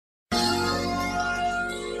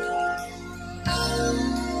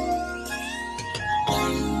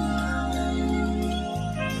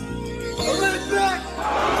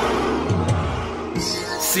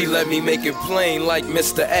See, let me make it plain like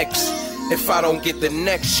Mr. X. If I don't get the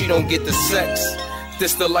next, she don't get the sex.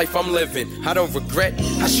 This the life I'm living, I don't regret.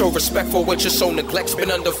 I show respect for what your soul neglects. Been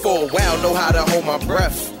under for a while, know how to hold my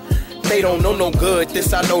breath. They don't know no good,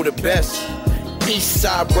 this I know the best. East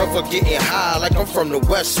side brother getting high like I'm from the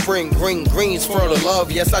west. Spring green greens for the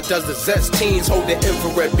love, yes I does the zest. Teens holding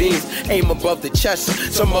infrared beams, aim above the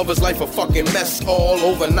chest. Some of us life a fucking mess, all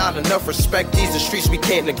over not enough respect. These are streets we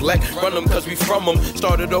can't neglect, run them cause we from them.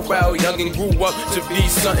 Started off wild young and grew up to be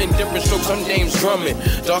something different. Strokes some names drumming,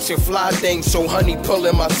 dark and fly things. So honey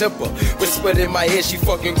pulling my zipper, whisper in my ear she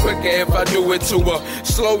fucking quicker if I do it to her.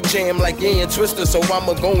 Slow jam like Ian Twister, so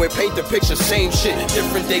I'ma go and paint the picture. Same shit,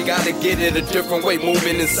 different day, gotta get it a different way,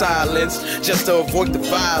 moving in silence just to avoid the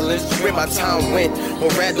violence. Where my time went, or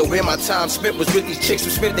rather where my time spent, was with these chicks who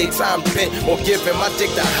spent their time bent or giving my dick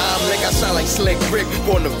the Heimlich. I sound like Slick Rick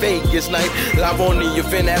on the Vegas night, live on the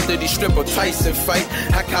event after the stripper Tyson fight.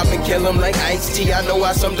 I cop and kill him like Ice-T. I know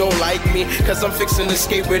why some don't like me, cause I'm fixing to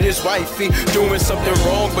skate with his wifey. Doing something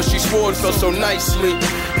wrong but she swore it felt so nicely.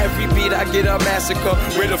 Every beat I get a massacre,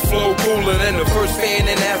 with a flow cooler than the first fan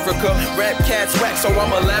in Africa. Rap cats whack, so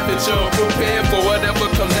I'ma laugh at you. Prepare for whatever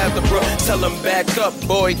comes after, bro. Tell them back up,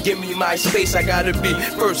 boy, give me my space. I gotta be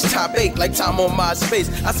first top 8 like time on my space.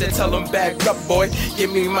 I said tell them back up, boy,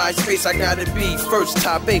 give me my space. I gotta be first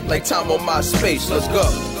top 8 like time on my space. Let's go.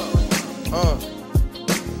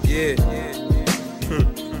 Yeah.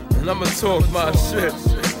 And I'ma talk my shit.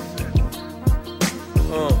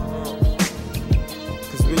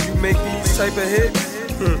 Cause when you make these type of hits,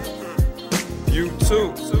 you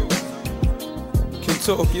too can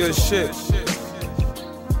talk your shit.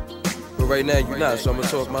 But right now you're not, so I'ma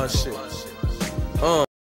talk my shit.